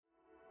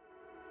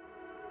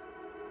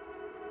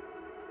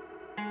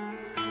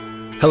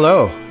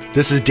Hello,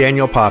 this is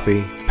Daniel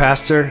Poppy,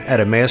 pastor at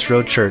Emmaus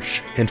Road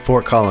Church in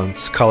Fort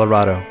Collins,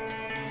 Colorado.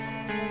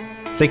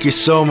 Thank you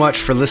so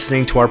much for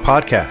listening to our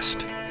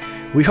podcast.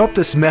 We hope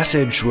this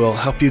message will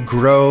help you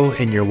grow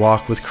in your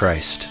walk with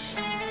Christ.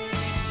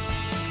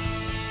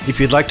 If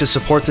you'd like to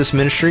support this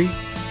ministry,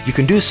 you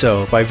can do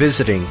so by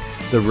visiting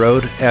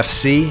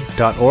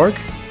theroadfc.org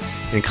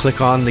and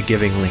click on the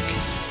giving link.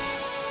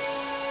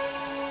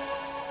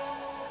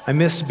 I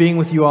missed being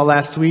with you all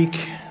last week,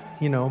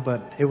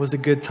 but it was a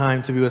good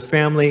time to be with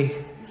family,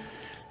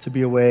 to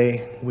be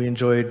away. We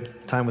enjoyed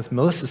time with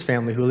Melissa's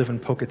family who live in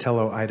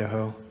Pocatello,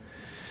 Idaho.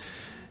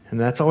 And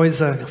that's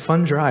always a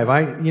fun drive.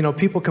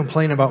 People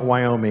complain about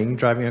Wyoming,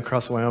 driving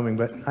across Wyoming,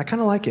 but I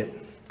kind of like it.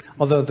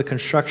 Although the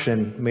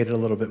construction made it a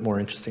little bit more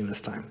interesting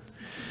this time.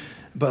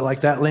 But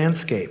like that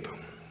landscape.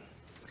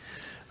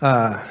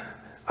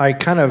 I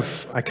kind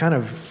of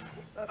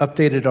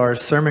updated our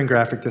sermon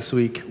graphic this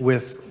week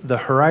with the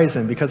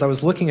horizon because I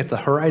was looking at the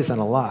horizon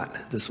a lot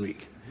this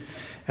week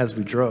as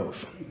we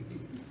drove.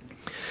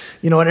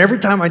 And every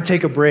time I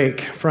take a break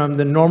from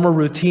the normal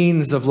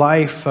routines of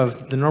life,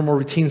 of the normal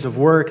routines of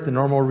work, the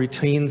normal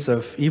routines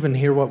of even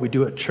here what we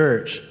do at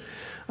church,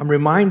 I'm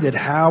reminded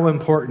how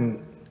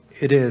important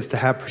it is to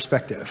have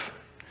perspective.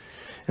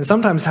 And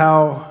sometimes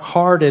how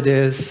hard it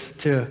is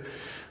to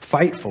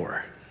fight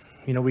for.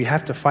 We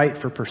have to fight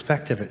for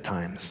perspective at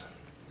times.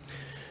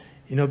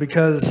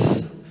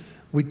 Because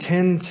we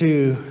tend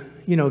to,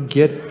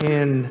 get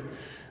in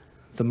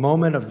the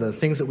moment of the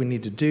things that we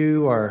need to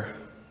do, our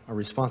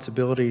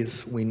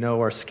responsibilities. We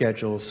know our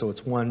schedules, so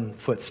it's one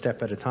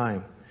footstep at a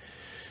time.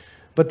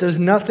 But there's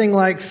nothing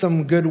like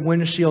some good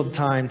windshield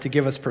time to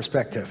give us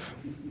perspective.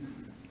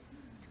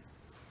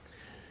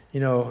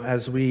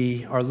 As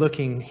we are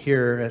looking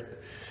here at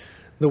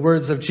the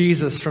words of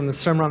Jesus from the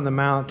Sermon on the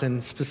Mount,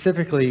 and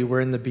specifically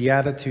we're in the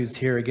Beatitudes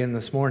here again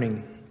this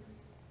morning.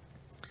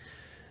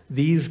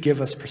 These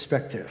give us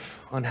perspective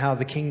on how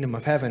the kingdom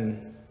of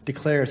heaven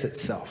declares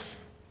itself.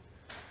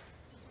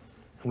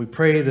 And we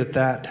pray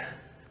that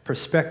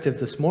perspective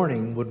this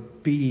morning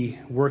would be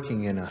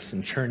working in us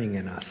and churning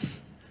in us.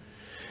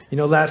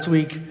 Last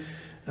week,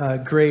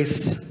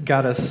 Grace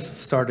got us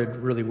started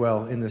really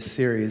well in this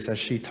series as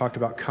she talked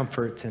about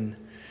comfort and,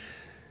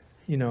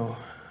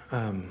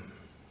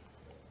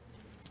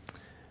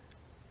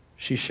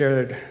 she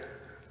shared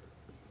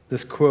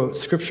this quote: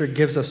 Scripture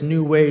gives us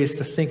new ways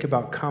to think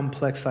about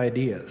complex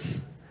ideas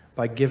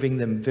by giving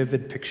them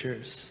vivid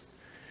pictures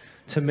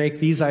to make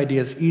these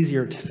ideas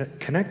easier to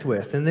connect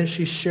with. And then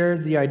she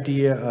shared the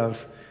idea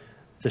of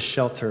the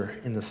shelter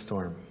in the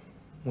storm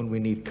when we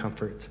need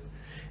comfort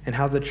and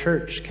how the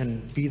church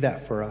can be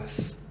that for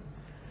us.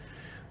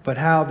 But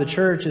how the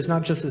church is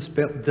not just this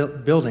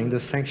building,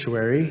 this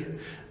sanctuary,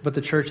 but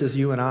the church is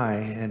you and I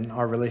and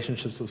our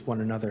relationships with one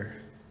another.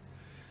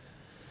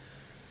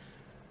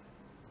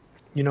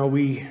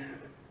 We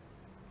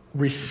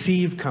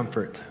receive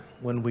comfort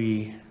when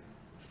we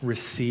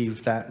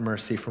receive that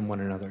mercy from one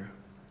another.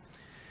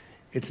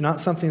 It's not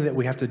something that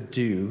we have to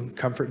do.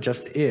 Comfort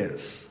just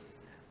is.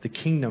 The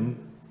kingdom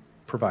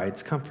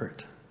provides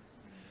comfort.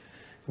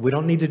 We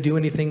don't need to do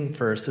anything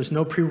first. There's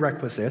no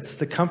prerequisites.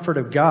 The comfort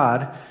of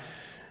God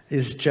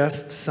is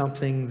just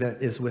something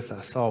that is with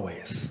us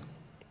always.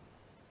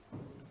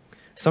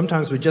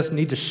 Sometimes we just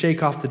need to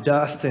shake off the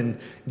dust and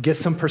get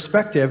some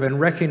perspective and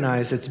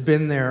recognize it's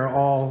been there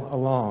all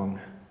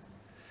along.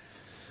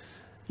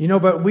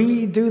 But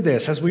we do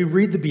this. As we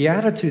read the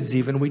Beatitudes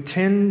even, we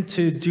tend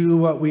to do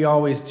what we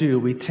always do.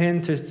 We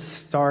tend to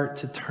start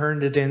to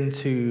turn it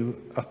into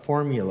a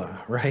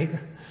formula, right?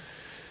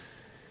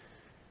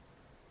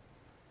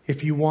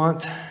 If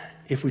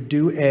we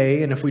do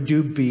A and if we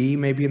do B,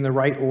 maybe in the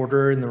right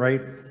order, in the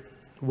right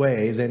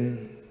way,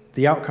 then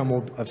the outcome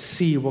of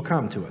C will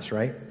come to us,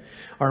 right?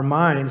 Our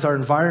minds, our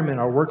environment,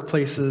 our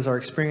workplaces, our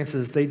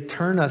experiences, they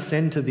turn us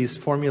into these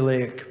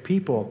formulaic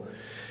people.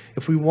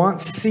 If we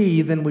want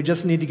C, then we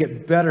just need to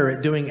get better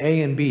at doing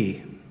A and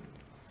B.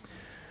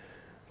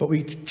 But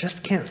we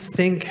just can't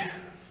think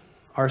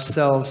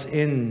ourselves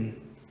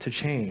into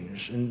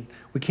change. And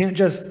we can't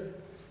just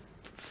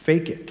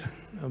fake it,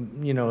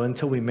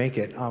 until we make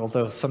it,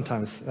 although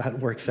sometimes that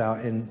works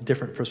out in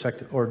different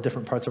perspectives or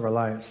different parts of our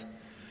lives.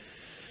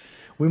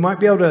 We might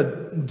be able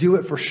to do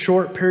it for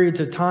short periods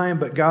of time,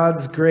 but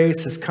God's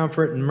grace, His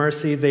comfort and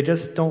mercy, they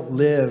just don't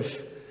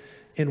live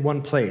in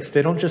one place.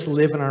 They don't just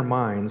live in our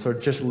minds or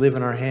just live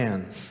in our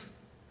hands.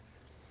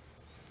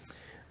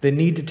 They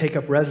need to take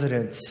up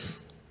residence,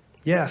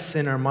 yes,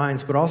 in our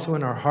minds, but also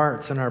in our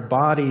hearts, in our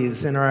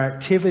bodies, in our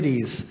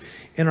activities,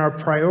 in our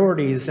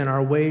priorities, in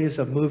our ways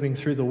of moving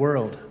through the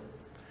world.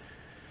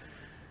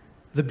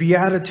 The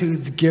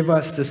Beatitudes give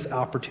us this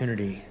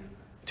opportunity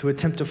to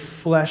attempt to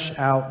flesh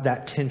out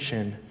that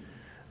tension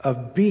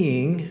of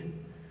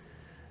being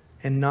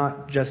and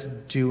not just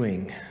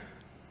doing.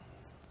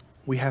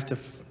 We have to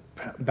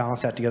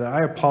balance that together.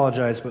 I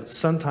apologize, but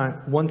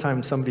one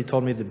time somebody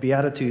told me the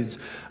Beatitudes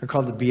are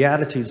called the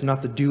Beatitudes,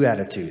 not the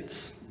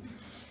Do-attitudes.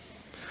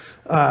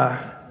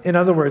 In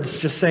other words,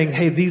 just saying,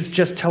 hey, these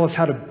just tell us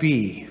how to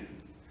be.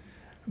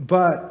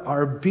 But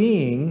our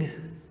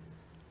being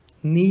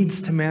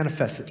needs to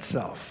manifest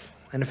itself.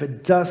 And if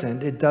it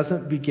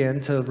doesn't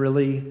begin to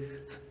really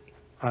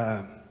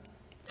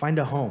find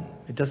a home.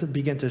 It doesn't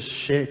begin to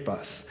shape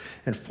us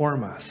and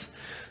form us.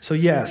 So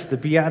yes, the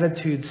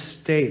Beatitudes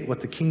state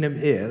what the kingdom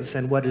is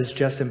and what is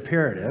just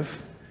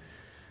imperative,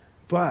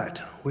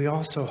 but we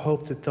also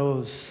hope that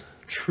those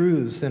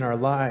truths in our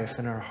life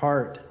and our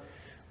heart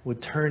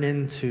would turn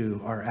into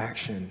our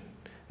action and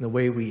the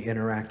way we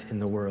interact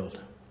in the world.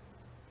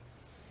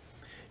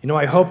 You know,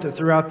 I hope that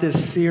throughout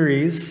this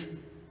series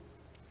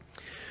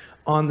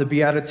on the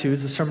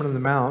Beatitudes, the Sermon on the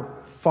Mount,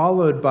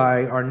 followed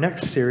by our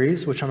next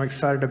series, which I'm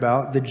excited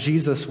about, The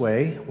Jesus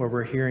Way, where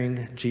we're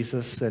hearing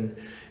Jesus and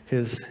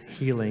his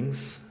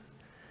healings,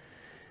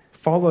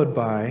 followed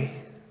by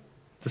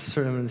the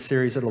sermon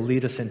series that will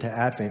lead us into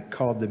Advent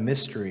called The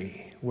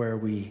Mystery, where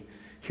we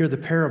hear the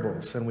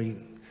parables and we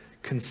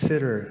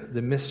consider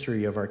the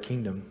mystery of our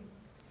kingdom.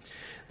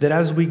 That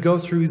as we go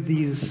through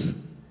these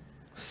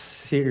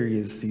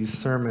series, these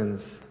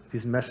sermons,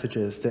 these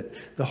messages, that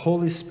the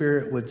Holy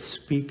Spirit would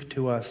speak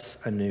to us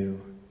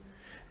anew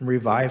and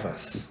revive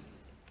us.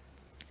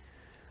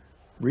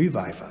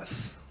 Revive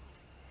us.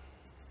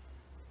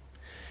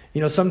 You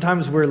know,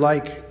 sometimes we're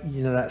like,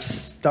 that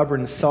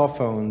stubborn cell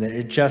phone that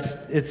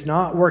it's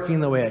not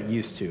working the way it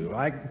used to.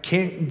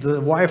 The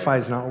Wi-Fi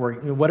is not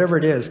working, whatever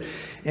it is,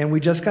 and we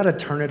just got to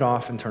turn it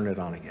off and turn it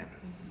on again.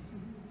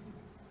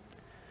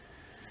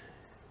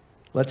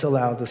 Let's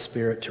allow the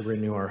Spirit to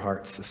renew our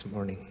hearts this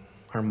morning,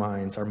 our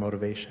minds, our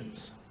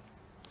motivations.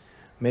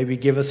 Maybe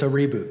give us a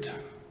reboot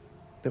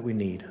that we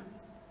need.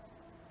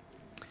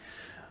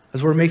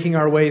 As we're making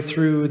our way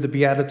through the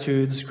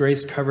Beatitudes,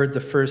 Grace covered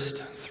the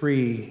first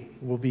three.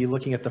 We'll be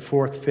looking at the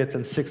fourth, fifth,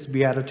 and sixth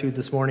Beatitude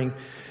this morning.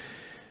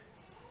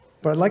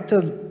 But I'd like to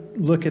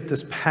look at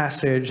this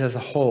passage as a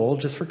whole,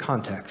 just for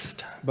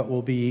context. But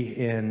we'll be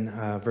in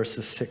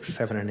verses 6,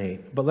 7, and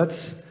 8. But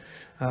let's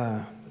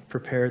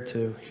prepare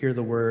to hear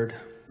the word.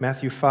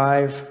 Matthew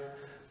 5,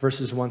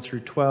 verses 1 through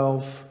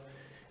 12.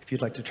 If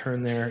you'd like to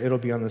turn there, it'll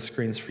be on the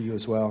screens for you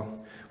as well.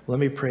 Let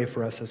me pray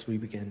for us as we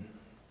begin.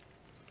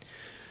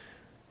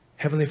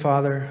 Heavenly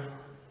Father,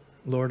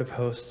 Lord of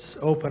hosts,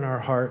 open our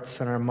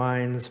hearts and our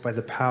minds by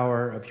the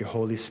power of your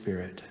Holy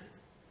Spirit.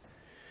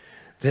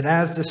 That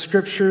as the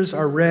scriptures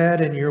are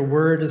read and your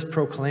word is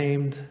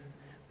proclaimed,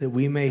 that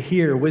we may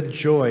hear with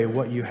joy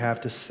what you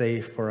have to say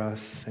for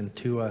us and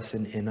to us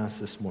and in us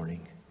this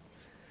morning.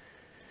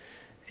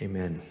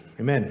 Amen.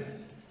 Amen.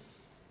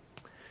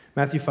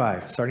 Matthew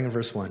 5, starting in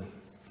verse 1.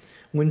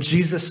 When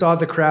Jesus saw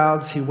the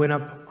crowds, he went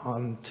up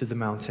onto the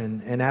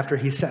mountain, and after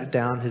he sat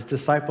down, his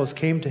disciples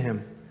came to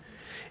him.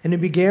 And he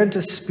began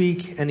to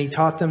speak, and he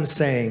taught them,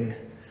 saying,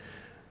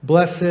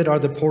 "Blessed are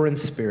the poor in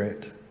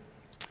spirit,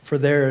 for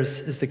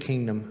theirs is the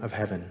kingdom of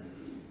heaven.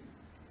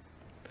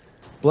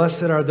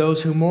 Blessed are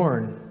those who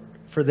mourn,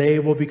 for they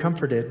will be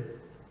comforted.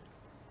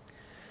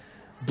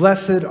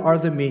 Blessed are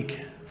the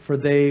meek, for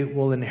they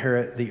will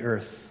inherit the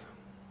earth.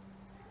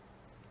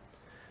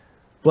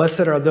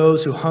 Blessed are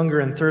those who hunger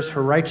and thirst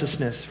for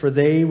righteousness, for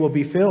they will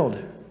be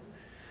filled.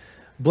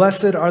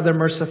 Blessed are the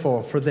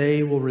merciful, for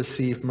they will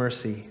receive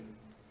mercy.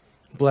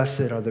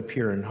 Blessed are the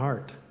pure in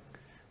heart,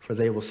 for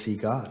they will see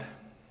God.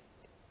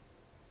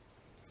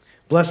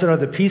 Blessed are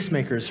the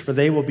peacemakers, for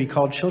they will be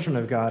called children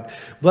of God.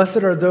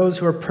 Blessed are those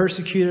who are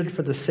persecuted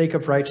for the sake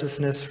of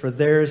righteousness, for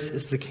theirs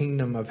is the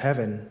kingdom of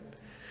heaven.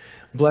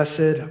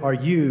 Blessed are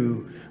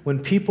you when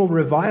people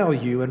revile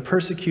you and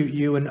persecute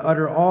you and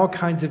utter all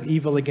kinds of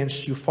evil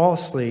against you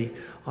falsely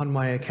on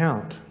my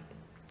account.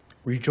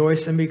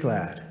 Rejoice and be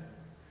glad.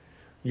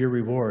 Your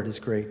reward is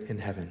great in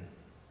heaven."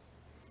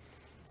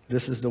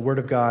 This is the word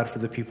of God for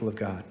the people of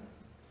God.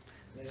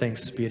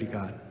 Thanks be to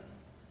God.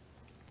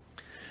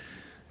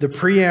 The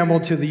preamble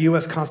to the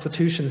U.S.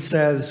 Constitution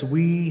says,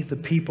 "We, the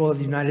people of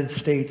the United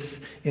States,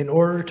 in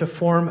order to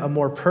form a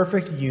more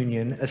perfect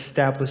union,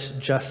 establish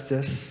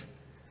justice,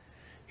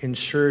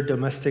 ensure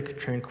domestic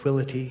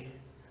tranquility,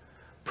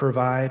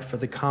 provide for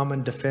the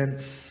common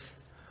defense,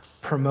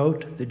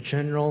 promote the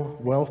general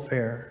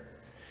welfare,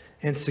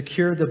 and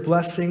secure the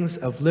blessings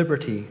of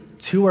liberty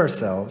to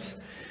ourselves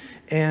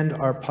and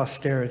our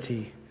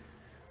posterity,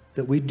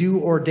 that we do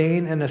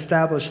ordain and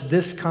establish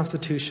this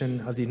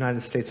Constitution of the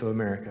United States of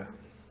America."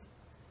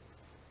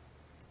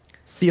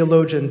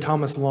 Theologian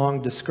Thomas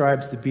Long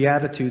describes the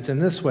Beatitudes in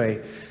this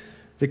way: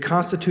 the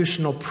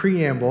constitutional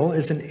preamble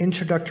is an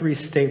introductory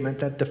statement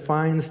that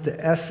defines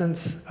the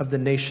essence of the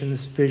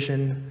nation's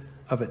vision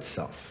of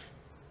itself,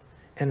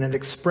 and it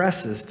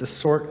expresses the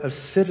sort of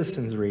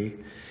citizenry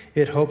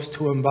it hopes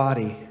to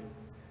embody.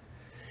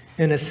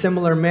 In a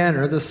similar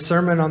manner, the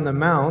Sermon on the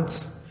Mount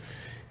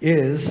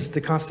is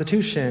the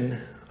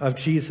constitution of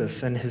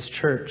Jesus and his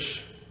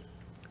church.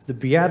 The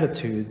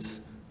Beatitudes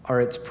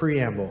are its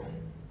preamble.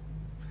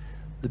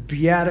 The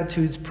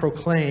Beatitudes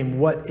proclaim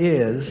what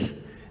is,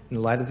 in the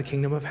light of the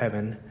kingdom of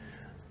heaven,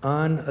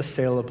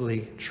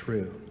 unassailably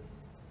true.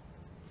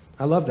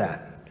 I love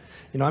that.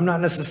 I'm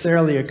not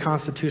necessarily a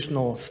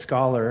constitutional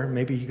scholar.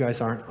 Maybe you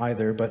guys aren't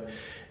either, but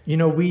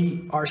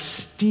We are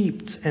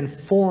steeped and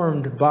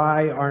formed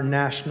by our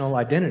national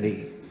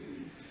identity.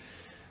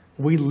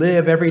 We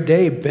live every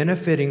day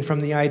benefiting from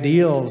the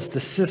ideals, the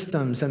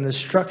systems, and the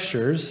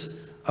structures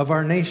of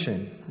our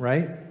nation,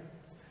 right?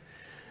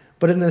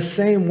 But in the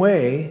same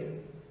way,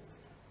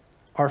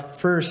 our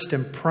first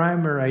and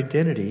primary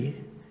identity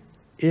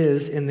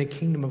is in the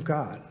kingdom of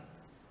God.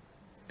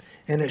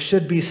 And it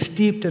should be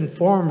steeped and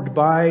formed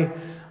by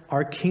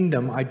our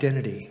kingdom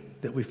identity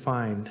that we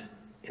find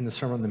in the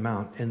Sermon on the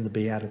Mount and the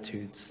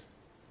Beatitudes.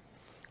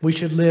 We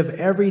should live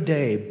every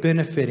day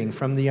benefiting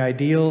from the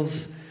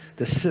ideals,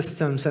 the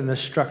systems, and the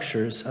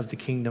structures of the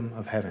kingdom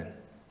of heaven.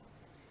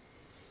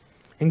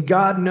 And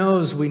God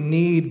knows we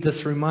need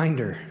this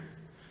reminder.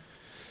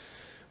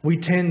 We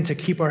tend to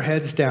keep our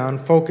heads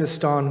down,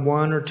 focused on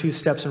one or two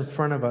steps in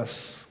front of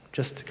us,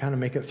 just to kind of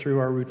make it through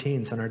our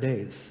routines and our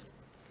days.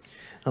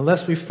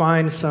 Unless we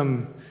find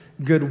some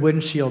good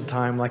windshield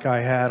time like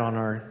I had on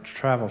our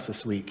travels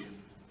this week,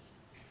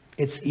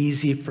 it's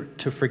easy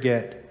to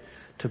forget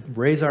to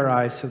raise our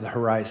eyes to the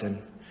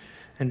horizon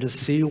and to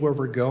see where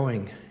we're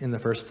going in the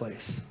first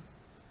place.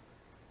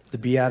 The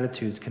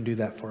Beatitudes can do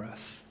that for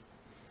us.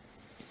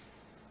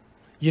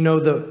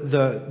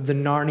 The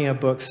Narnia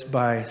books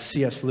by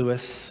C.S.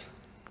 Lewis.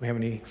 Do we have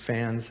any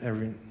fans?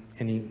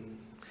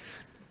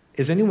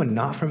 Is anyone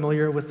not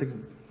familiar with the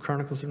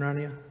Chronicles of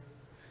Narnia?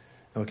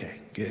 Okay,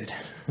 good.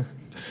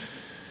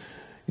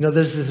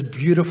 There's this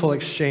beautiful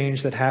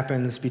exchange that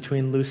happens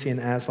between Lucy and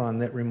Aslan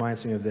that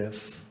reminds me of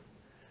this.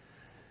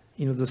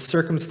 The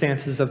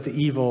circumstances of the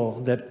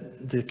evil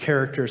that the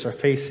characters are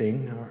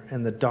facing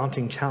and the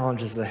daunting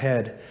challenges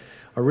ahead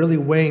are really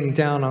weighing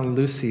down on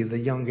Lucy, the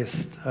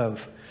youngest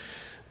of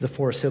the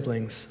four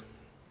siblings.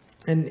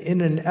 And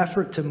in an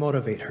effort to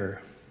motivate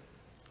her,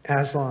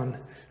 Aslan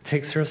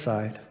takes her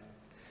aside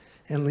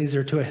and leads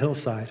her to a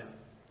hillside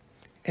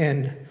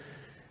and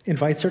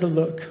invites her to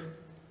look,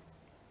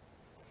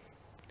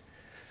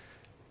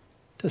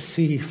 to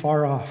see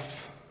far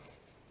off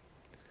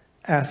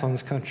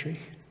Aslan's country.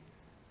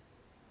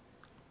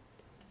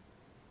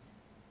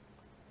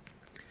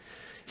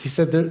 He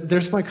said,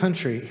 there's my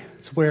country.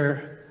 It's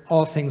where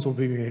all things will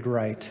be made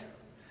right,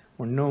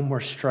 where no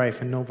more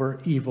strife and no more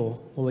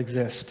evil will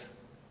exist.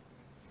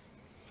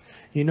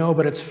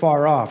 But it's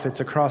far off. It's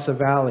across a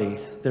valley.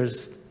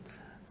 There's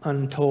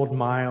untold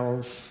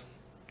miles,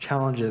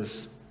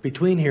 challenges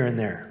between here and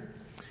there.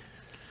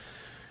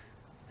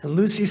 And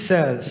Lucy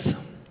says,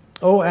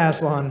 "Oh,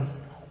 Aslan,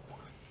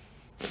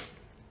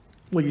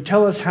 will you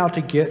tell us how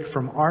to get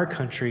from our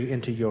country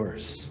into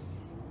yours?"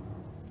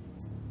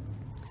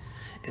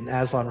 And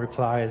Aslan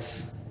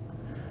replies,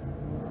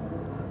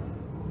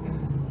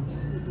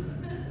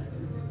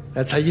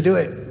 "That's how you do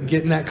it.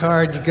 Get in that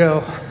car and you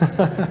go."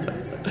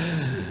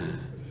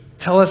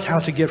 "Tell us how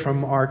to get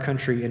from our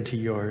country into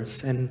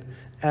yours." And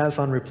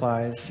Aslan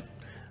replies,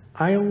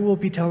 "I will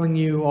be telling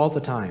you all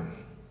the time,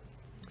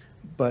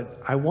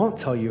 but I won't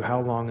tell you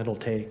how long it'll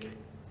take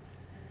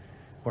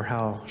or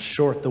how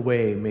short the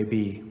way may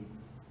be.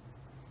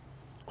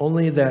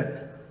 Only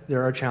that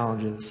there are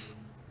challenges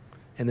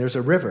and there's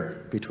a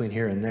river between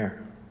here and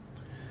there.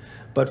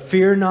 But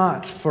fear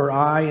not, for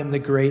I am the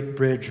great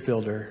bridge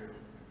builder."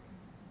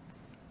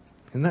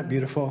 Isn't that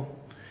beautiful?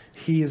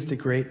 He is the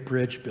great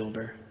bridge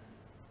builder.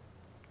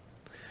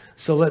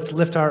 So let's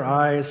lift our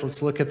eyes,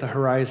 let's look at the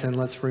horizon,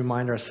 let's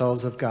remind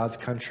ourselves of God's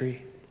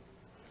country,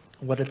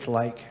 what it's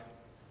like,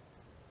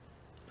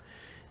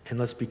 and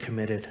let's be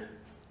committed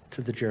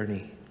to the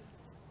journey.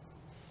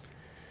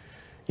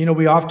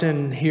 We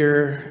often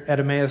here at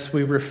Emmaus,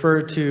 we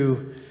refer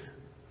to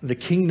the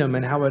kingdom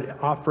and how it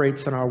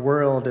operates in our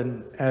world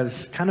and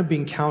as kind of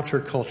being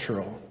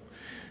countercultural.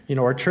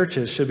 Our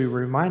churches should be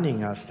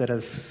reminding us that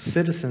as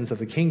citizens of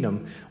the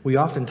kingdom, we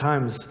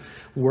oftentimes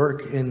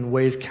work in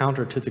ways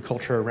counter to the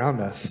culture around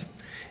us.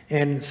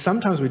 And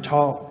sometimes we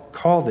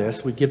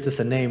give this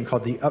a name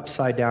called the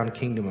upside down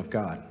kingdom of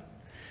God.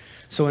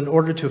 So in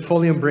order to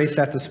fully embrace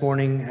that this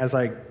morning,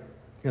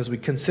 as we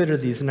consider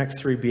these next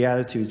three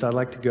Beatitudes, I'd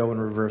like to go in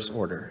reverse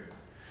order.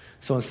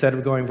 So instead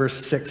of going verse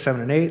 6,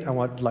 7, and 8, I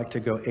would like to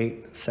go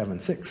 8,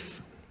 7,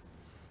 6.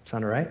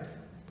 Sound all right?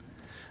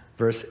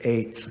 Verse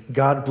 8,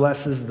 "God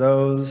blesses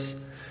those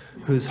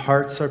whose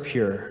hearts are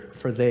pure,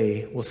 for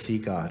they will see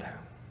God."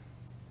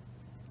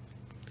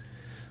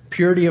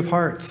 Purity of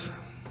heart,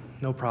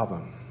 no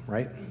problem,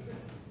 right?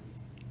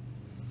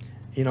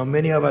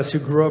 Many of us who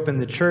grew up in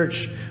the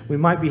church, we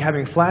might be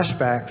having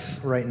flashbacks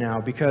right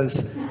now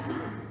because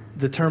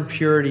the term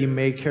purity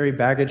may carry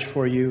baggage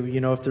for you.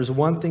 If there's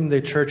one thing the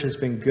church has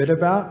been good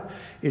about,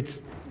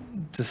 it's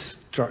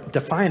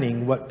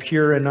defining what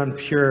pure and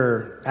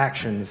impure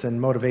actions and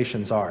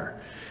motivations are,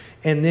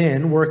 and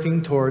then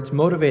working towards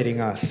motivating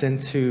us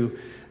into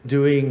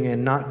doing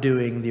and not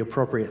doing the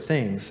appropriate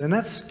things. And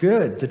that's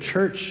good. The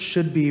church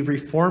should be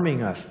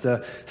reforming us.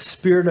 The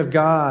Spirit of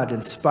God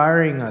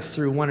inspiring us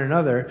through one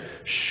another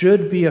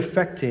should be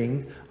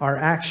affecting our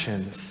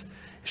actions,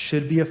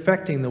 should be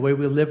affecting the way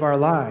we live our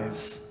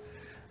lives.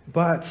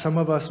 But some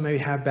of us may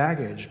have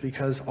baggage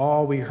because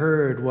all we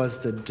heard was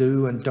the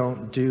do and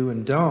don't,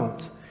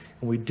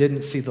 and we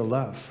didn't see the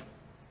love.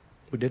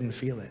 We didn't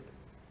feel it.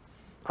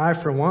 I,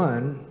 for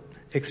one,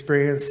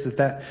 experienced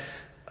that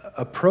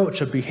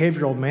approach of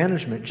behavioral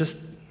management just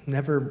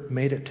never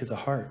made it to the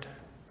heart.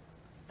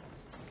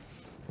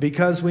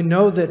 Because we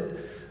know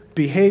that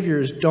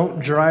behaviors don't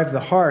drive the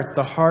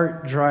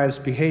heart drives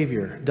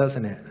behavior,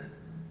 doesn't it?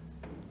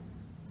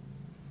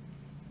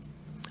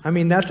 I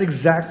mean, that's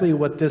exactly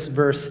what this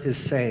verse is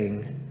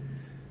saying.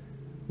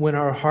 When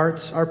our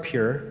hearts are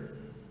pure,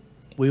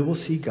 we will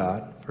see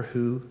God for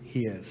who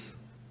He is.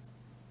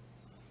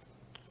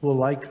 We'll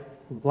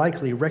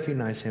likely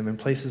recognize Him in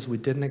places we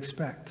didn't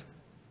expect.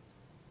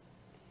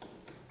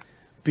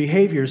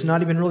 Behavior is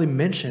not even really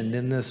mentioned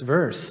in this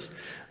verse,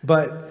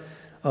 but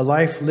a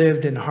life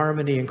lived in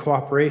harmony and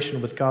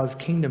cooperation with God's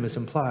kingdom is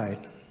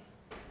implied.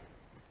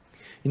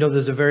 You know,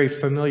 there's a very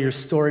familiar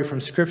story from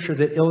Scripture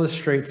that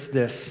illustrates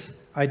this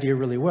idea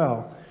really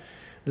well.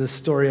 The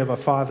story of a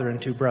father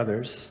and two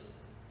brothers.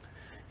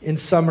 In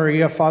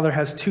summary, a father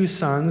has two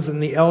sons,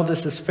 and the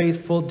eldest is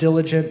faithful,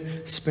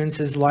 diligent, spends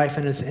his life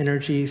and his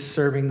energy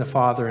serving the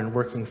father and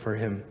working for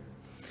him,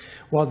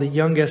 while the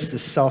youngest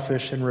is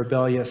selfish and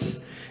rebellious,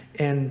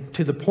 and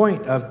to the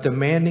point of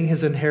demanding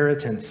his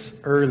inheritance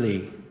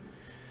early,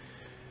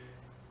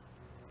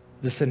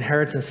 this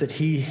inheritance that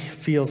he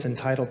feels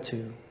entitled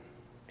to.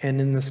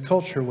 And in this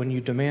culture, when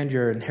you demand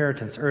your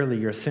inheritance early,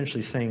 you're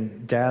essentially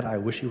saying, Dad, I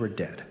wish you were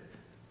dead.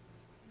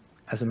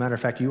 As a matter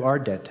of fact, you are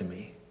dead to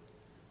me.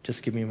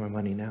 Just give me my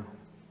money now.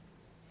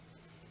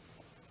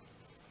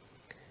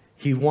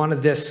 He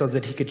wanted this so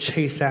that he could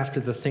chase after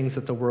the things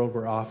that the world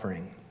were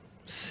offering.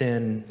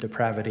 Sin,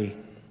 depravity.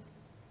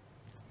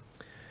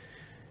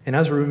 And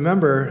as we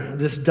remember,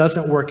 this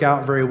doesn't work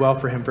out very well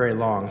for him very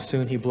long.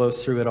 Soon he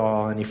blows through it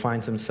all and he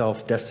finds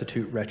himself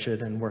destitute,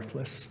 wretched, and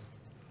worthless.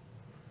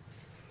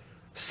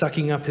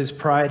 Sucking up his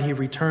pride, he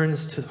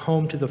returns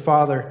home to the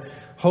father,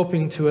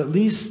 hoping to at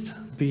least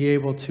be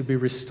able to be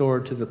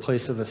restored to the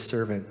place of a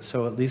servant,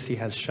 so at least he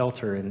has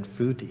shelter and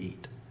food to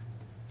eat.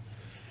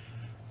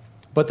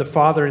 But the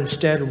father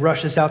instead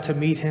rushes out to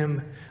meet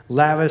him,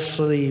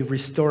 lavishly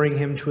restoring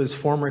him to his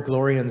former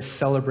glory and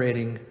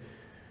celebrating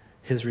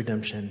his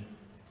redemption.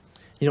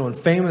 You know, and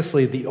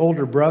famously, the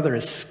older brother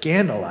is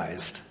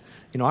scandalized.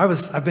 You know,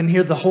 I've been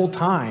here the whole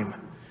time,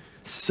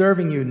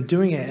 serving you and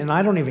doing it, and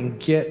I don't even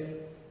get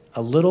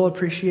a little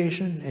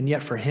appreciation, and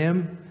yet for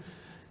him,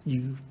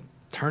 you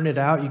turn it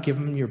out, you give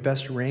him your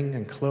best ring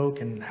and cloak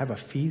and have a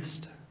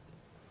feast.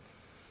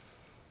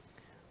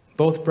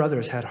 Both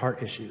brothers had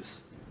heart issues.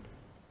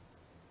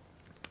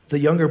 The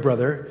younger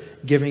brother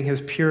giving his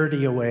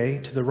purity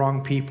away to the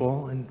wrong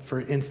people and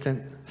for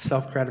instant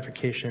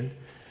self-gratification,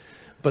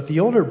 but the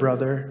older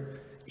brother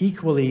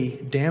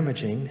equally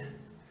damaging.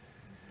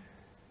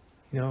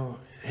 You know,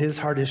 his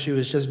heart issue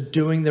is just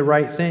doing the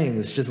right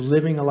things, just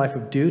living a life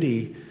of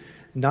duty,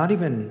 not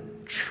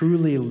even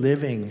truly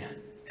living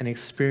and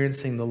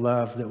experiencing the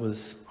love that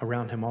was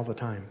around him all the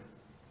time.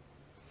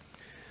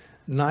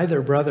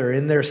 Neither brother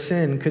in their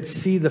sin could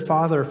see the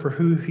Father for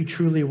who he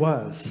truly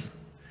was,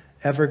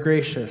 ever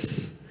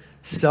gracious,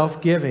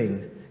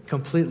 self-giving,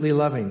 completely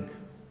loving.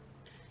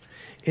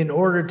 In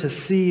order to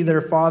see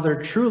their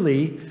Father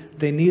truly,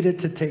 they needed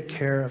to take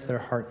care of their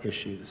heart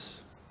issues.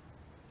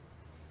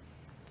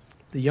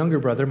 The younger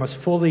brother must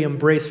fully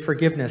embrace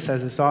forgiveness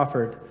as it's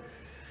offered.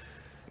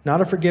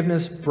 Not a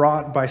forgiveness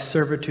brought by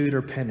servitude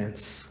or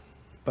penance,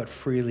 but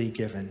freely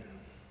given.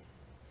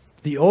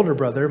 The older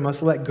brother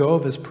must let go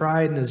of his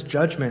pride and his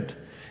judgment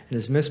and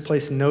his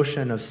misplaced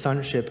notion of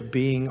sonship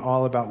being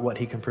all about what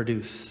he can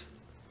produce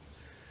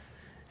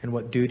and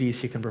what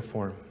duties he can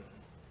perform.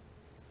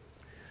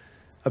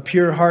 A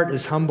pure heart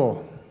is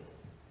humble.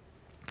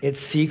 It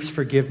seeks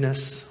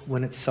forgiveness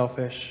when it's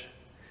selfish.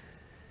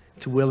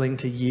 It's willing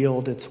to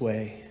yield its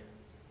way.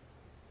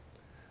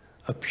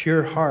 A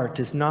pure heart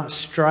is not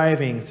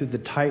striving through the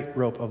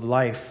tightrope of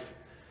life,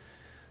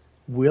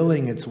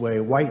 willing its way,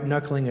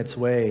 white-knuckling its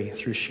way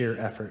through sheer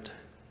effort.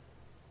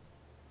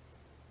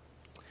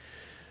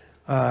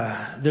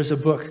 There's a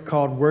book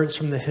called Words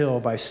from the Hill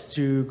by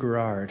Stu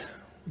Gerard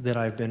that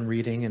I've been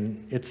reading,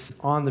 and it's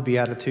on the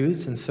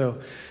Beatitudes, and so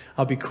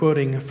I'll be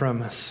quoting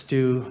from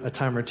Stu a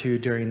time or two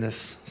during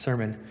this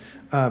sermon.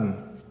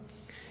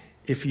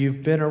 If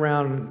you've been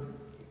around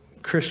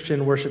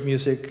Christian worship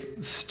music,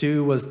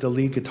 Stu was the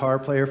lead guitar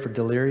player for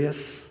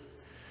Delirious.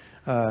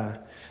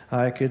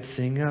 I could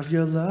sing of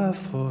your love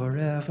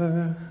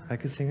forever. I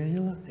could sing of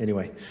your love.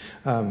 Anyway,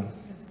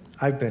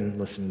 I've been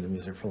listening to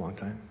music for a long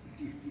time.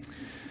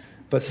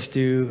 But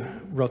Stu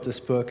wrote this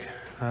book,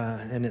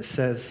 and he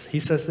says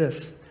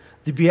this: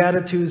 the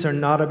Beatitudes are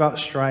not about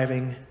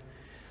striving.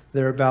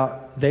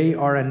 They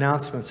are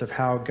announcements of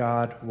how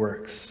God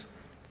works,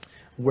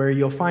 where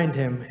you'll find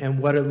him, and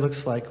what it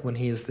looks like when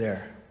he is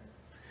there.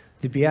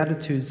 The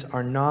Beatitudes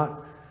are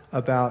not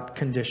about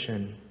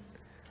condition.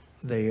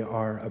 They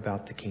are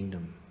about the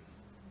kingdom.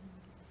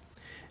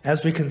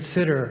 As we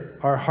consider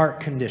our heart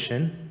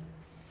condition,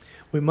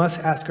 we must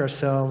ask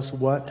ourselves,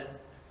 what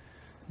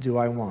do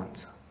I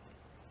want?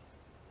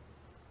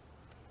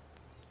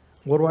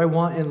 What do I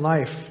want in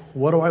life?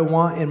 What do I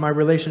want in my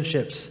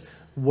relationships?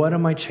 What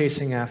am I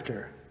chasing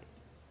after?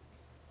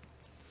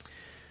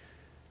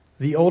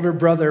 The older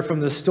brother from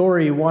the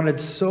story wanted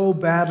so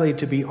badly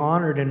to be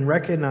honored and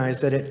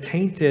recognized that it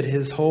tainted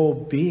his whole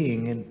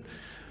being and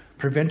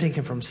preventing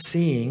him from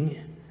seeing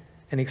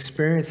and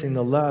experiencing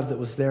the love that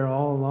was there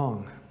all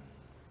along.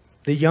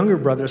 The younger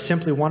brother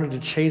simply wanted to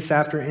chase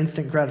after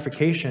instant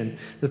gratification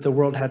that the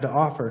world had to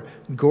offer,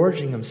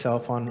 gorging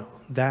himself on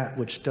that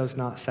which does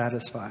not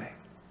satisfy.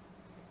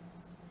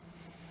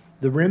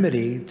 The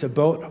remedy to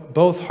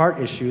both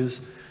heart issues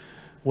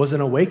was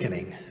an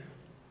awakening,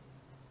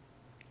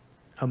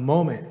 a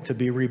moment to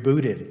be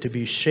rebooted, to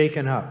be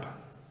shaken up,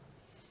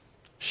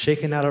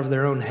 shaken out of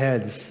their own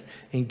heads,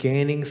 and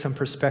gaining some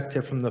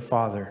perspective from the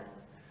Father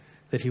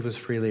that he was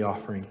freely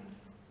offering.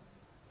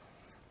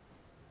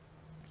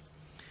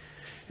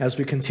 As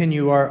we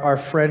continue, our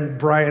friend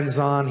Brian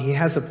Zahn, he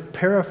has a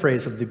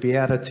paraphrase of the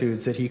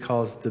Beatitudes that he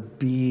calls the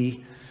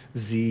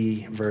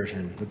BZ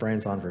version, the Brian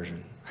Zahn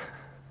version.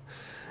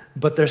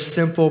 But they're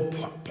simple,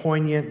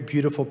 poignant,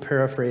 beautiful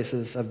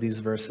paraphrases of these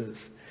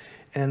verses.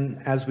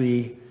 And as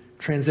we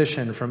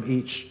transition from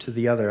each to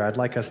the other, I'd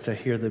like us to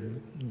hear the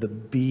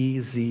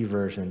BZ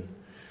version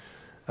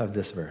of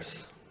this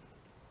verse.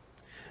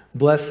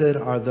 Blessed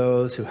are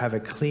those who have a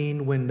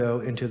clean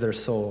window into their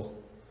soul,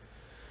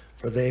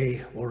 for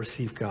they will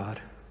receive God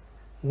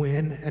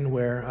when and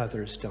where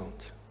others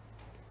don't.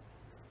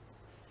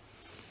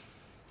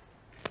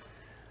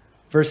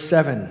 Verse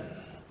 7.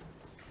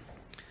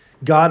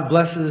 God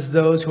blesses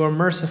those who are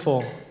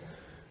merciful,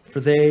 for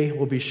they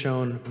will be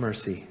shown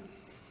mercy.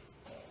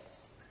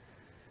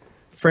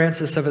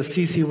 Francis of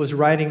Assisi was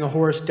riding a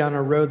horse down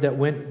a road that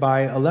went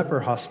by a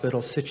leper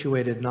hospital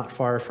situated not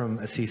far from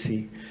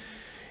Assisi.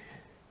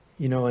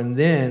 And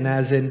then,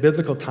 as in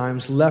biblical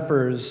times,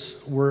 lepers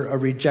were a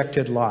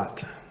rejected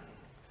lot.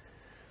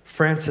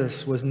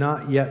 Francis was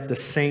not yet the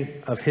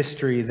saint of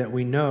history that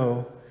we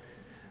know.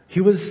 He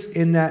was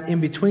in that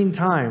in-between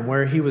time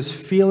where he was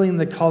feeling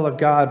the call of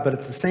God, but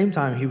at the same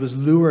time, he was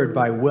lured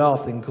by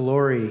wealth and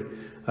glory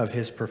of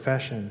his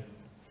profession.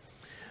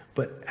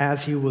 But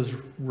as he was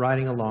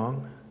riding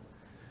along,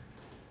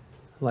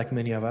 like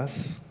many of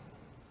us,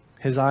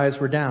 his eyes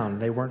were down.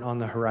 They weren't on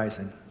the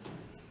horizon.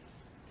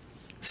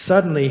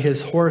 Suddenly,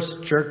 his horse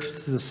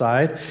jerked to the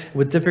side.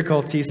 With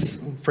difficulties,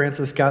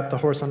 Francis got the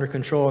horse under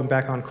control and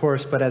back on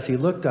course, but as he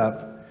looked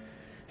up,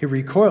 he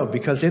recoiled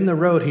because in the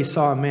road he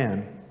saw a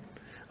man,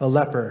 a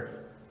leper,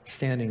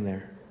 standing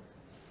there.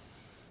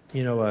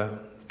 A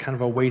kind of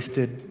a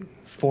wasted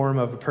form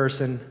of a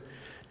person,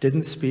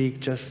 didn't speak,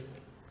 just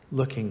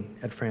looking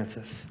at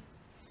Francis.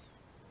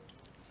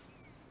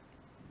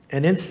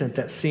 An instant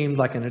that seemed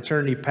like an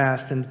eternity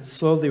passed, and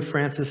slowly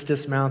Francis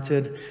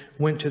dismounted,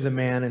 went to the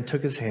man, and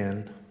took his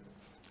hand.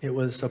 It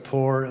was a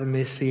poor,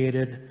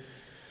 emaciated,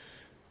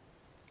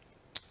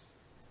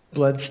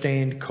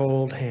 blood-stained,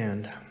 cold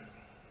hand.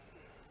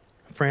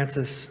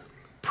 Francis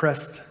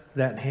pressed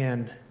that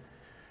hand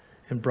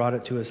and brought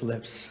it to his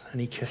lips,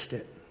 and he kissed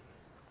it.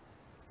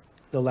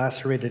 The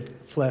lacerated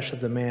flesh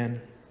of the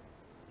man,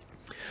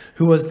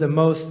 who was the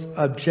most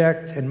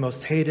abject and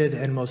most hated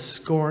and most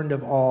scorned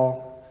of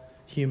all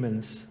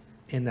humans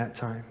in that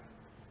time.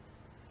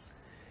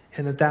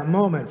 And at that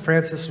moment,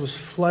 Francis was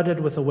flooded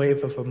with a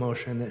wave of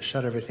emotion that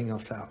shut everything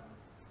else out.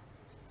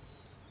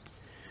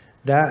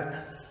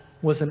 That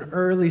was an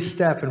early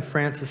step in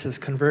Francis's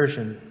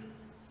conversion,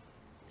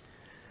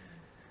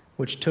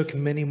 which took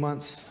many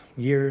months,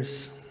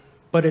 years,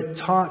 but it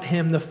taught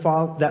him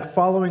that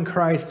following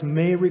Christ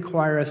may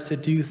require us to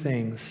do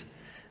things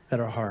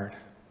that are hard,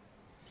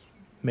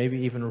 maybe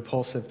even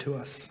repulsive to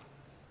us.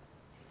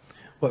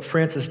 What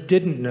Francis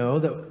didn't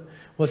know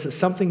was that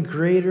something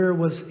greater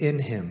was in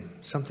him,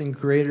 something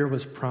greater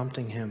was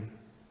prompting him,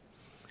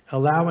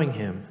 allowing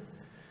him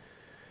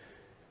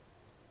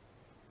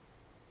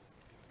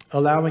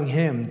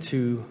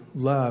to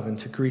love and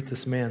to greet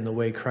this man the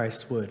way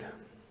Christ would.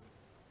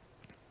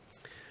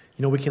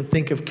 We can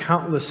think of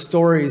countless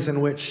stories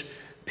in which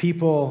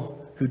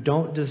people who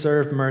don't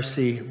deserve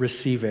mercy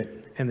receive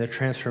it, and the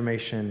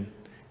transformation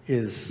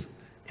is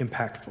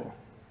impactful.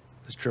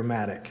 It's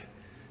dramatic.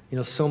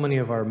 So many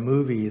of our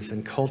movies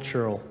and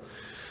cultural,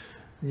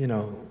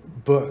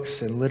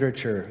 books and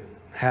literature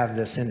have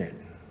this in it.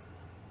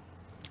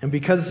 And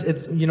because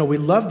we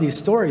love these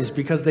stories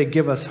because they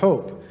give us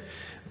hope.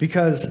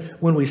 Because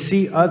when we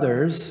see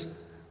others,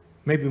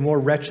 maybe more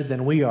wretched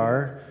than we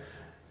are,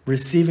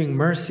 receiving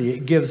mercy,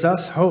 it gives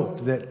us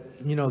hope that,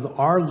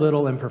 our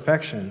little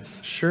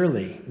imperfections,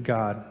 surely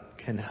God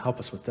can help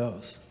us with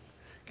those,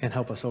 can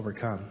help us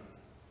overcome.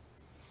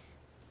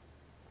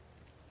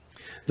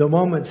 The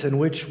moments in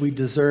which we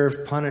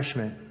deserve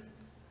punishment,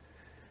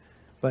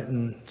 but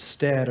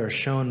instead are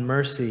shown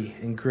mercy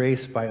and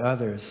grace by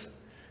others,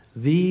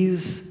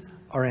 these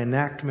are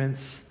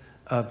enactments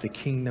of the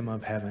kingdom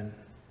of heaven,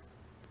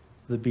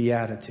 the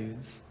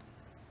Beatitudes.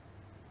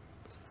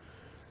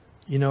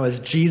 As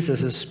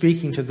Jesus is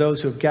speaking to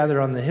those who have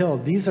gathered on the hill,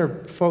 these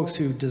are folks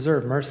who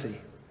deserve mercy.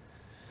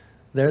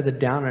 They're the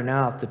down and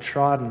out, the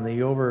trodden,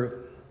 the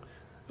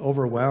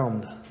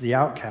overwhelmed, the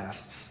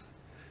outcasts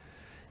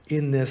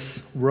in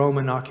this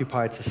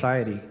Roman-occupied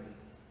society.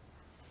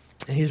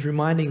 And he's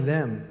reminding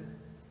them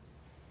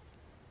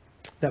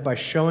that by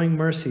showing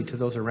mercy to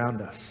those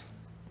around us,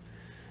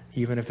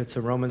 even if it's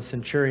a Roman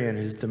centurion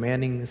who's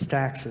demanding his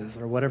taxes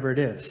or whatever it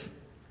is,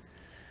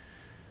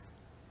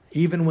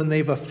 even when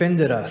they've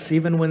offended us,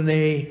 even when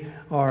they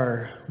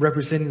are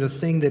representing the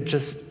thing that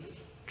just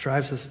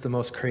drives us the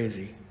most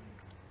crazy.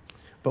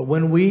 But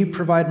when we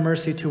provide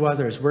mercy to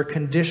others, we're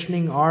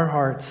conditioning our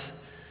hearts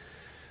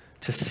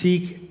to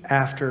seek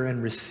after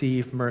and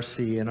receive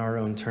mercy in our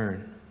own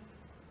turn.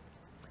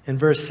 In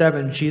verse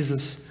 7,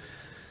 Jesus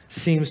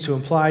seems to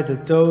imply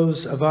that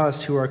those of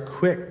us who are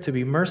quick to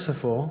be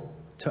merciful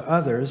to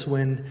others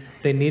when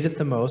they need it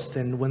the most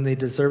and when they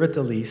deserve it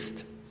the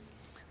least,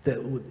 that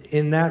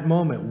in that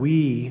moment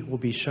we will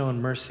be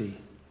shown mercy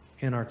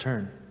in our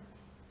turn.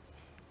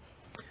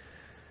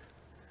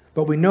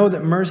 But we know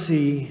that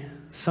mercy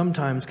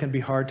sometimes can be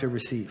hard to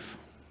receive.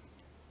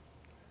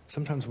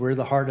 Sometimes we're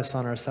the hardest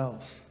on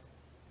ourselves.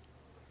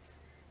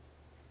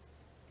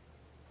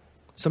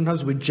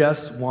 Sometimes we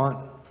just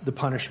want the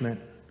punishment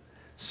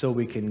so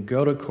we can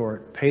go to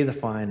court, pay the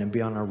fine, and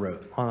be on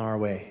our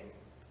way.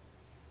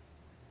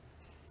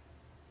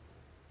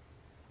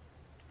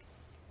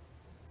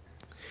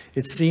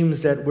 It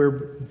seems that we're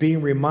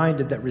being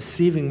reminded that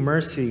receiving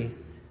mercy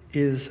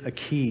is a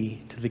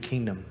key to the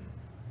kingdom.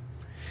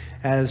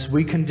 As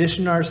we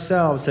condition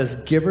ourselves as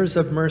givers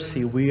of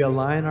mercy, we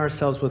align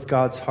ourselves with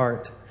God's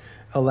heart,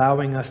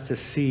 allowing us to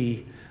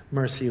see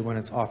mercy when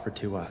it's offered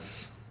to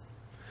us.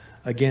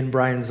 Again,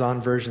 Brian Zahn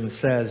version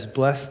says,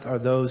 "Blessed are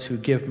those who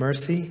give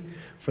mercy,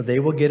 for they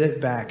will get it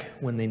back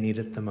when they need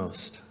it the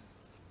most."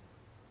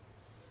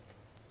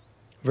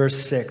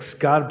 Verse 6,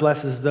 God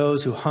blesses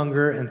those who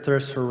hunger and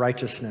thirst for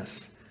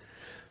righteousness,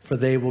 for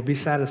they will be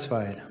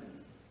satisfied.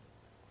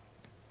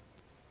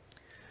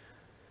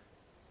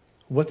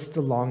 What's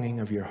the longing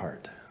of your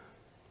heart?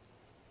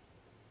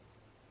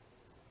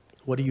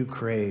 What do you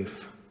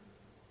crave?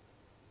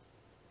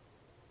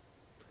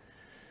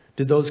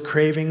 Do those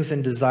cravings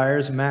and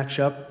desires match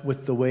up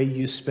with the way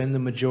you spend the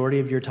majority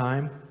of your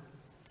time,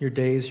 your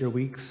days, your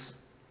weeks?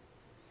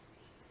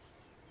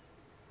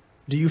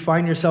 Do you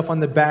find yourself on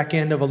the back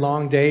end of a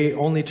long day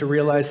only to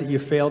realize that you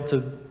failed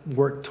to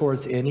work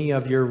towards any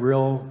of your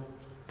real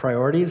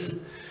priorities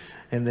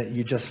and that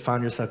you just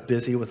found yourself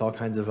busy with all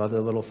kinds of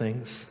other little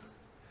things?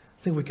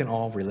 I think we can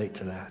all relate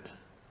to that.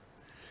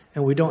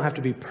 And we don't have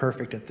to be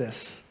perfect at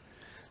this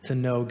to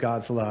know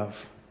God's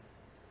love.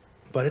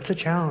 But it's a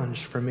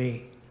challenge for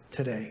me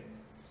today.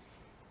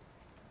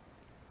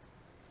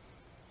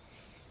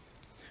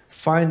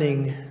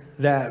 Finding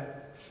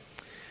that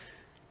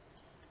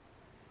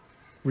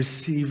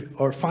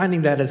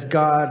as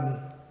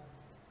God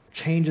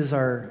changes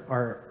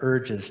our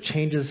urges,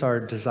 changes our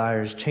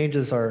desires,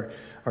 changes our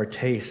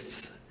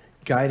tastes,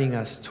 guiding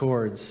us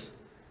towards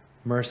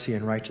mercy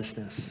and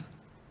righteousness.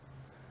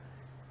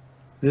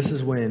 This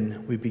is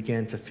when we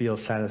begin to feel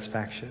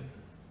satisfaction.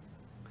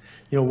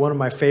 One of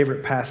my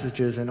favorite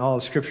passages in all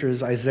of Scripture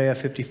is Isaiah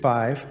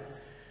 55.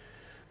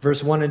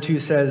 Verse 1 and 2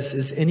 says,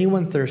 "Is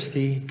anyone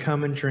thirsty?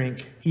 Come and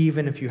drink,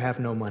 even if you have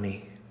no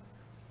money.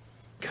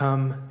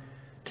 Come,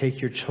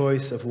 take your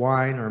choice of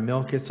wine or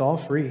milk. It's all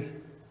free.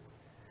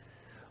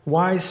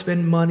 Why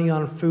spend money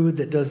on food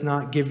that does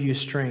not give you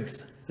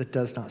strength, that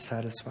does not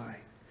satisfy?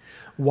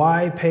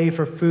 Why pay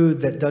for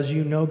food that does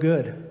you no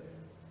good?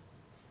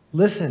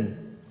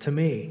 Listen to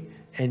me,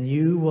 and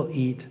you will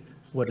eat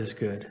what is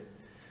good.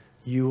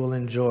 You will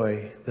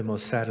enjoy the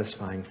most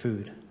satisfying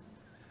food."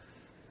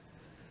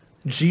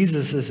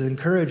 Jesus is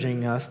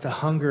encouraging us to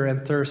hunger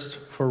and thirst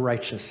for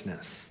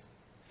righteousness.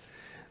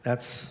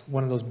 That's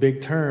one of those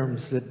big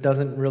terms that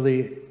doesn't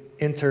really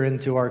enter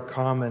into our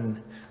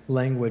common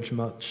language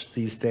much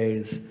these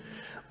days.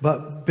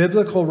 But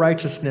biblical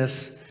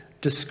righteousness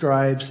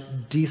describes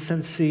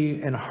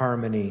decency and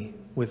harmony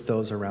with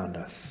those around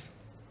us.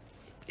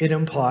 It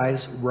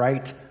implies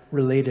right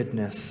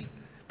relatedness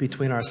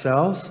between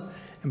ourselves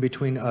and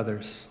between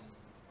others.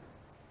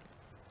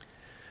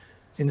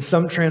 In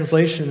some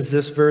translations,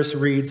 this verse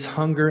reads,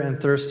 "Hunger and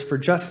thirst for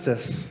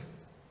justice."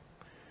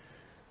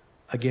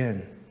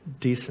 Again,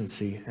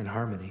 decency and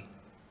harmony.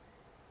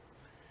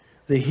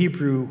 The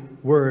Hebrew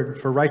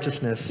word for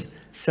righteousness,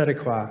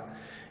 tzedakah,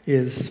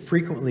 is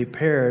frequently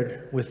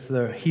paired with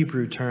the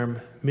Hebrew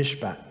term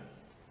mishpat,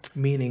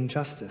 meaning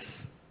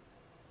justice.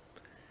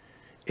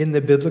 In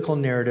the biblical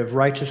narrative,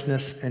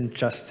 righteousness and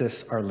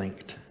justice are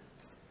linked.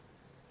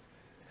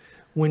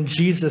 When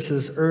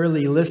Jesus'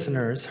 early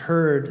listeners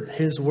heard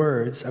his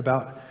words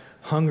about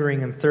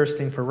hungering and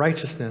thirsting for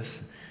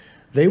righteousness,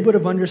 they would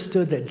have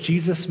understood that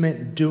Jesus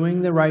meant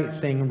doing the right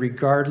thing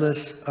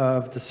regardless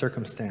of the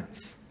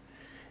circumstance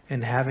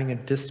and having a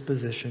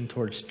disposition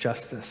towards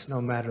justice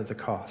no matter the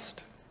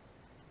cost.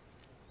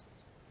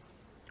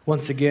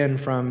 Once again,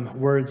 from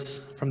Words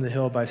from the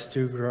Hill by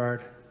Stu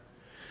Gerard,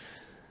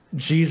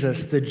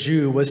 Jesus, the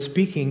Jew, was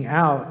speaking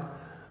out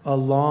of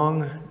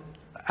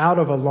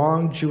a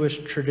long Jewish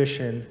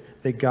tradition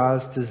that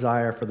God's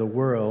desire for the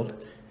world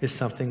is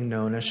something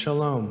known as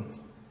shalom.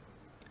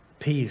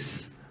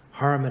 Peace,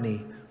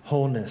 harmony,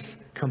 wholeness,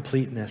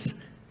 completeness,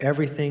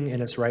 everything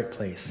in its right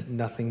place,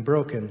 nothing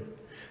broken,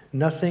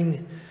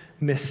 nothing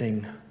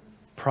missing,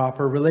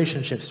 proper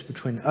relationships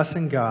between us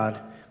and God,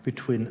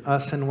 between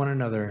us and one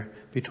another,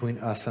 between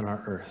us and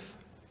our earth.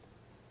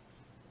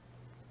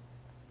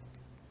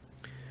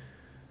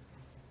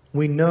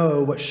 We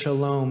know what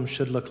shalom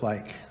should look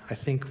like. I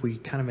think we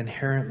kind of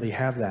inherently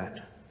have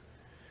that.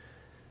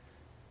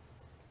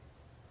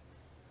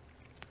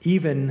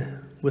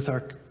 Even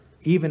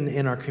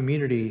in our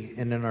community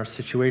and in our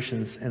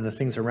situations and the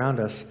things around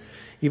us,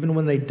 even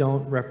when they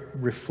don't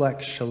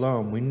reflect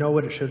shalom, we know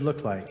what it should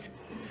look like.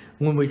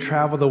 When we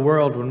travel the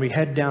world, when we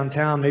head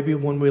downtown, maybe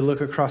when we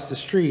look across the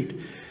street,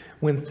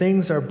 when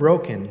things are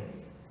broken,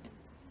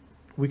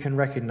 we can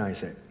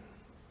recognize it.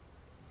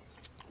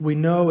 We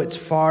know it's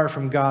far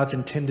from God's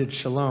intended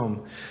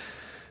shalom.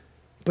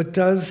 But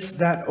does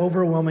that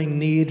overwhelming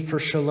need for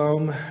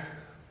shalom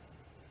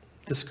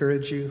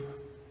discourage you?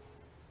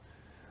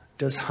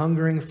 Does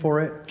hungering for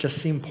it just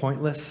seem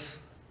pointless?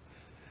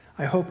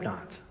 I hope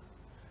not.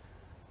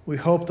 We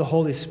hope the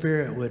Holy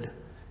Spirit would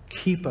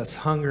keep us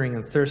hungering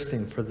and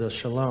thirsting for the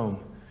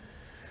shalom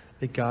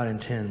that God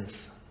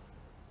intends.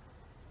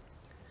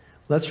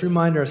 Let's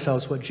remind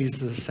ourselves what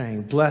Jesus is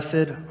saying.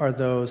 Blessed are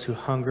those who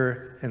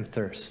hunger and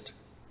thirst.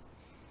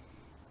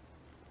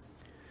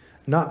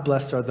 Not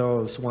blessed are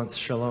those once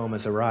shalom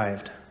has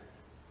arrived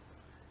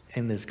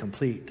and is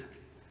complete.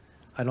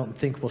 I don't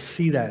think we'll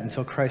see that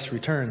until Christ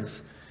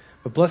returns.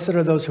 But blessed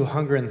are those who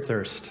hunger and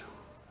thirst.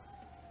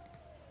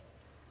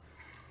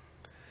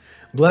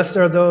 Blessed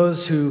are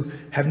those who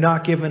have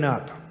not given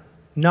up,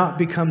 not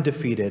become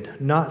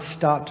defeated, not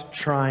stopped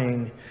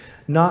trying,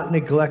 not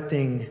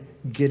neglecting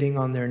getting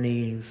on their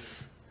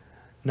knees,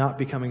 not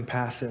becoming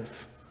passive.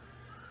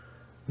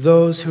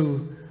 Those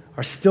who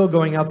are still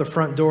going out the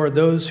front door,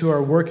 those who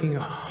are working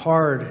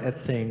hard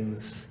at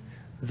things,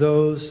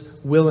 those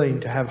willing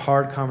to have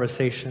hard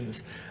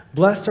conversations.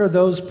 Blessed are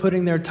those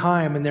putting their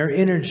time and their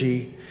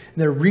energy and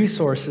their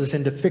resources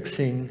into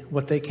fixing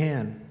what they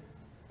can.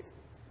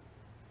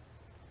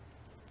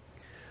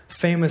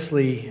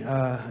 Famously,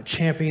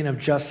 champion of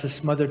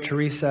justice, Mother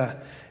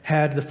Teresa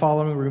had the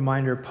following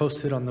reminder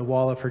posted on the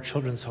wall of her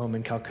children's home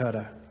in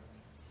Calcutta.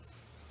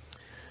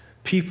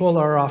 People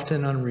are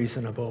often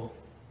unreasonable,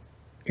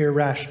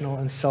 irrational,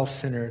 and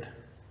self-centered.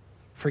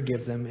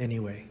 Forgive them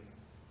anyway.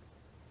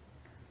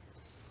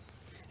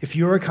 If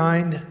you are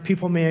kind,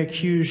 people may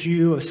accuse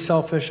you of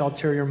selfish,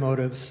 ulterior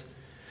motives.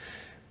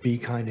 Be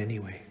kind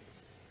anyway.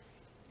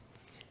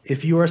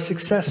 If you are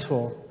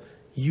successful,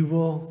 you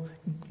will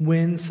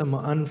win some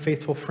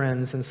unfaithful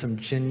friends and some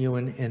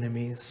genuine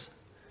enemies.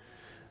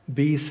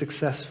 Be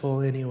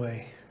successful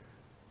anyway.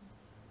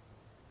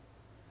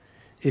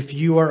 If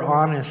you are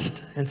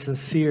honest and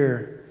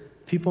sincere,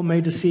 people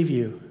may deceive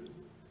you.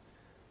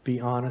 Be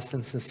honest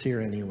and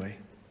sincere anyway.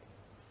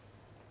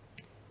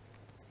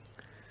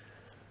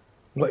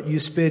 What you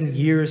spend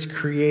years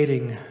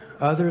creating,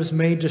 others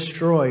may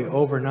destroy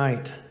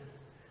overnight.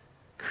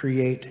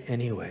 Create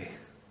anyway.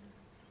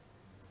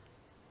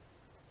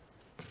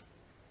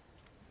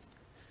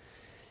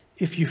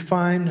 If you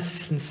find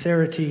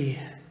sincerity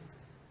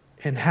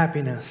and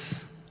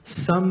happiness,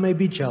 some may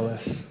be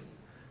jealous.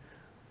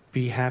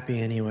 Be happy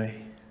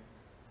anyway.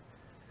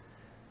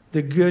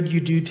 The good you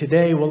do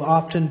today will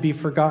often be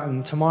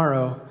forgotten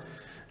tomorrow.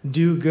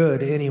 Do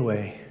good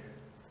anyway.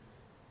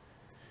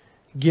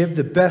 Give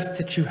the best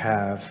that you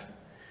have,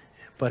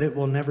 but it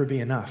will never be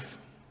enough.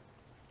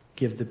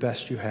 Give the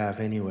best you have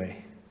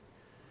anyway.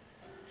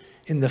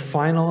 In the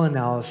final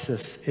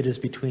analysis, it is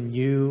between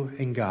you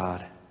and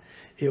God.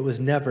 It was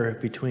never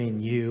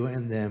between you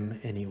and them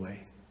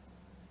anyway.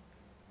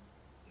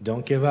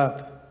 Don't give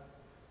up.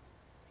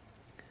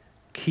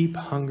 Keep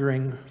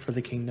hungering for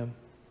the kingdom.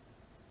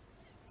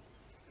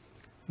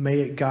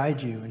 May it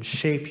guide you and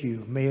shape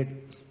you. May it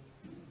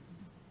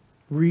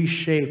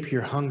reshape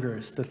your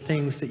hungers, the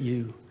things that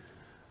you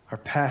are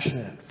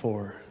passionate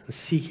for and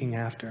seeking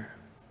after.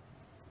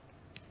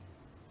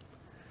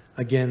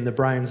 Again, the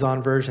Brian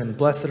Zahn version.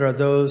 Blessed are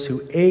those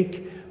who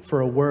ache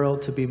for a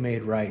world to be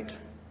made right.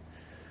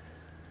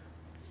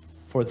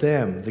 For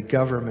them, the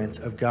government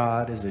of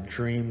God is a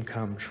dream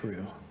come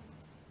true.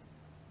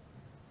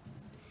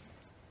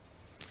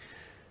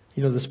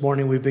 You know, this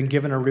morning we've been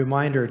given a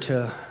reminder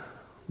to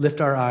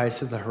lift our eyes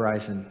to the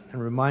horizon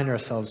and remind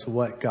ourselves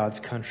what God's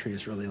country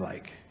is really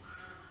like.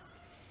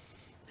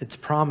 Its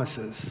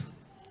promises,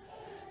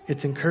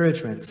 its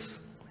encouragements,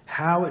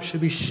 how it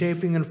should be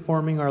shaping and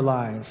forming our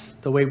lives,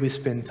 the way we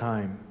spend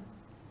time.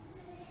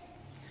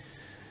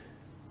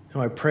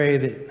 And I pray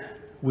that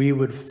we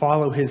would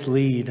follow his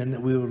lead and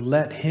that we would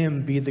let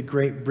him be the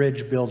great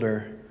bridge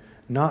builder,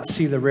 not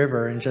see the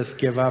river and just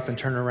give up and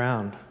turn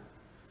around.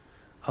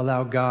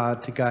 Allow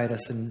God to guide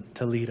us and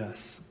to lead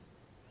us.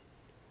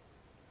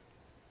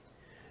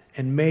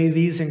 And may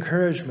these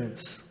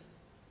encouragements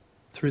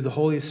through the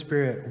Holy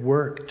Spirit,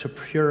 work to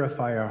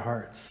purify our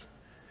hearts,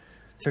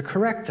 to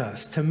correct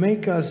us, to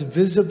make us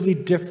visibly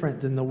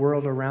different than the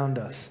world around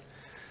us.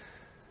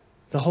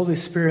 The Holy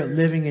Spirit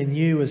living in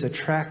you is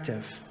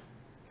attractive.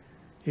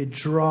 It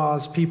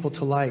draws people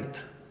to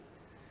light.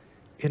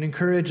 It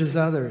encourages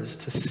others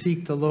to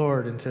seek the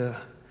Lord and to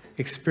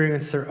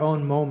experience their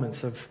own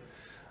moments of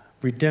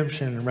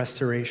redemption and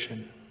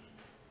restoration.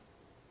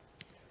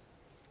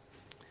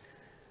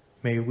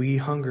 May we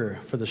hunger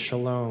for the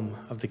shalom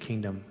of the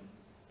kingdom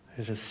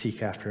and just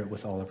seek after it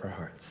with all of our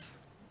hearts.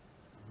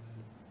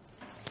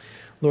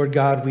 Lord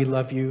God, we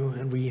love you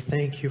and we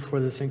thank you for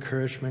this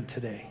encouragement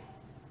today.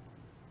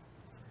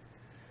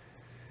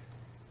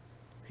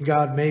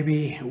 God,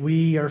 maybe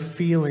we are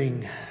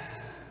feeling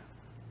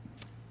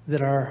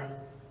that our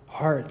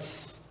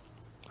hearts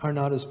are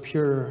not as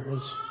pure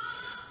as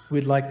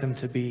we'd like them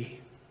to be.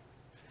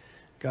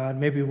 God,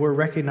 maybe we're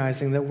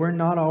recognizing that we're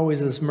not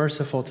always as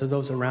merciful to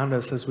those around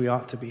us as we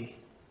ought to be.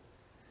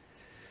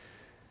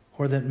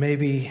 Or that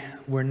maybe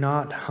we're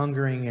not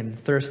hungering and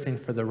thirsting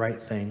for the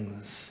right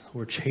things.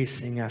 We're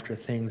chasing after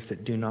things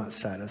that do not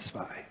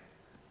satisfy.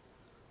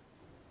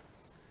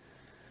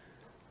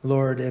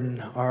 Lord,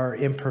 in our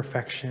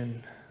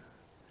imperfection,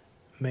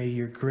 may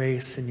your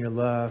grace and your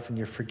love and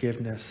your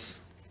forgiveness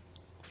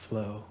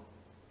flow.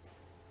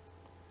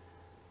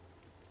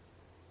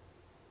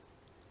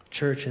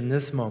 Church, in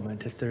this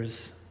moment, if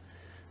there's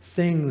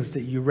things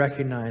that you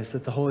recognize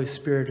that the Holy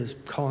Spirit is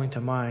calling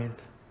to mind,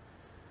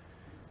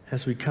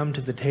 as we come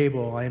to the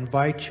table, I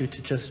invite you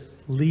to just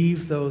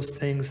leave those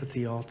things at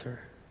the altar.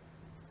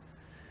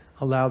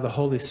 Allow the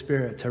Holy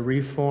Spirit to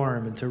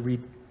reform and to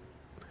redeem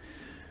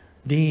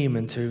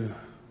and to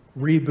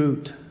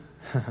reboot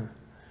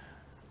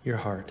your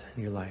heart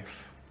and your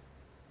life.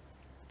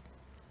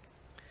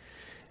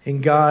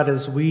 And God,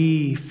 as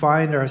we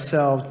find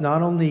ourselves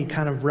not only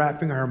kind of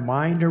wrapping our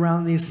mind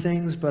around these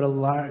things, but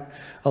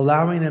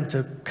allowing them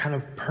to kind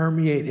of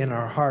permeate in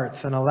our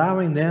hearts and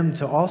allowing them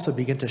to also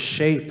begin to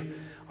shape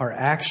our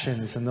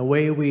actions and the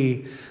way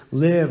we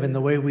live and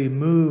the way we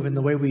move and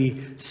the way we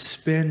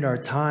spend our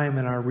time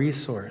and our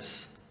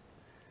resource.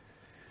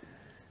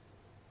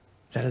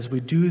 That as we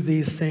do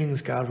these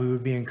things, God, we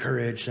would be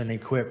encouraged and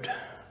equipped.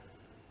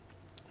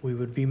 We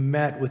would be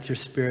met with your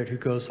Spirit who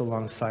goes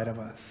alongside of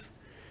us,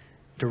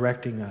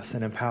 directing us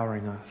and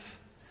empowering us.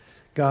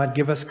 God,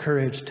 give us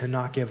courage to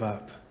not give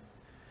up.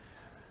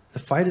 The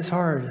fight is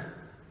hard,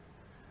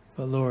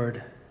 but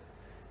Lord,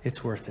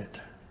 it's worth it,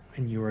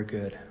 and you are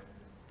good.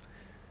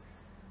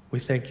 We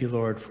thank you,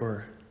 Lord,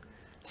 for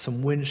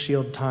some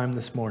windshield time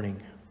this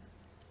morning.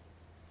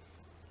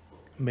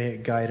 May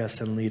it guide us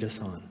and lead us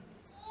on.